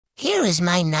here is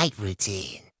my night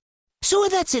routine. So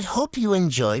that's it. Hope you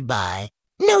enjoy. Bye.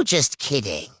 No, just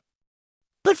kidding.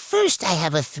 But first I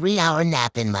have a 3-hour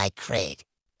nap in my crate.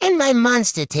 And my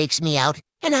monster takes me out,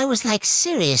 and I was like,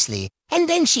 seriously? And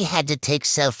then she had to take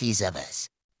selfies of us.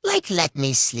 Like, let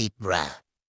me sleep, bruh.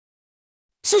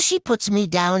 So she puts me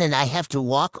down and I have to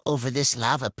walk over this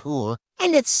lava pool,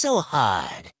 and it's so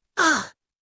hard.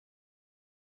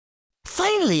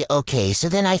 Finally, okay, so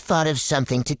then I thought of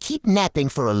something to keep napping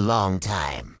for a long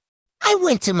time. I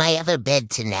went to my other bed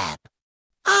to nap.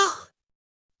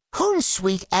 Home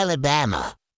sweet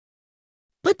Alabama.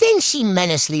 But then she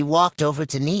menacingly walked over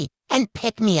to me and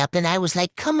picked me up, and I was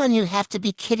like, come on, you have to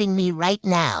be kidding me right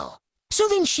now. So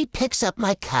then she picks up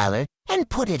my collar and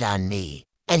put it on me.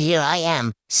 And here I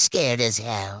am, scared as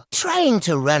hell, trying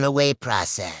to run away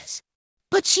process.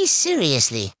 But she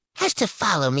seriously has to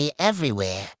follow me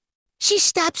everywhere. She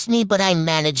stops me, but I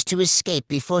manage to escape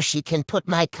before she can put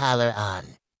my collar on.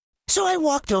 So I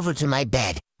walked over to my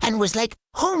bed and was like,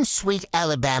 home sweet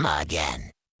Alabama again.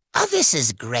 Oh, this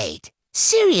is great.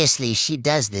 Seriously, she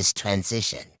does this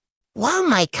transition. While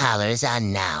my collar's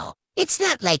on now, it's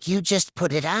not like you just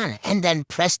put it on and then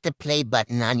press the play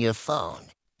button on your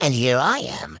phone. And here I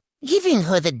am, giving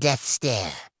her the death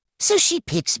stare. So she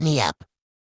picks me up,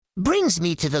 brings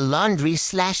me to the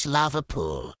laundry/lava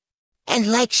pool,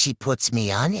 and like she puts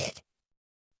me on it.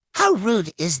 How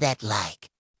rude is that like?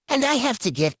 And I have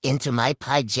to get into my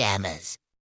pajamas.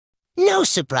 No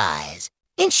surprise.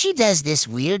 And she does this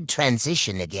weird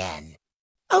transition again.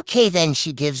 Okay, then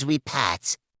she gives me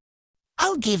pats.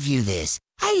 I'll give you this.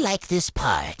 I like this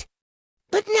part.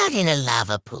 But not in a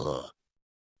lava pool.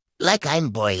 Like I'm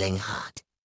boiling hot.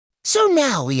 So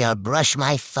now we are brush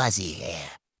my fuzzy hair.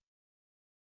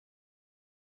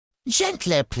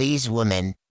 Gentler, please,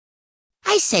 woman.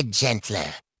 I said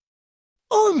gentler.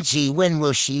 OMG, when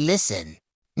will she listen?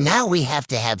 Now we have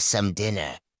to have some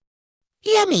dinner.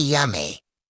 Yummy, yummy.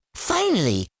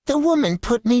 Finally, the woman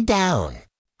put me down.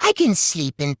 I can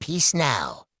sleep in peace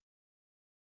now.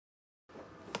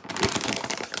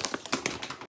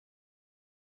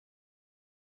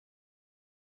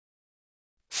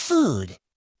 Food.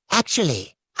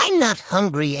 Actually, I'm not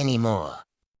hungry anymore.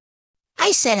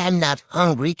 I said I'm not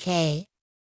hungry, Kay.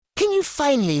 Can you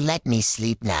finally let me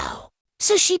sleep now?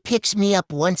 So she picks me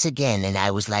up once again, and I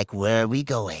was like, where are we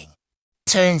going?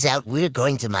 Turns out we're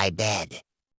going to my bed.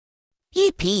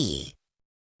 Yippee.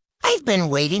 I've been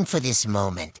waiting for this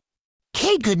moment.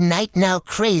 Kay, good night now,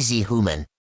 crazy hooman.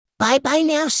 Bye-bye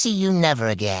now, see you never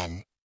again.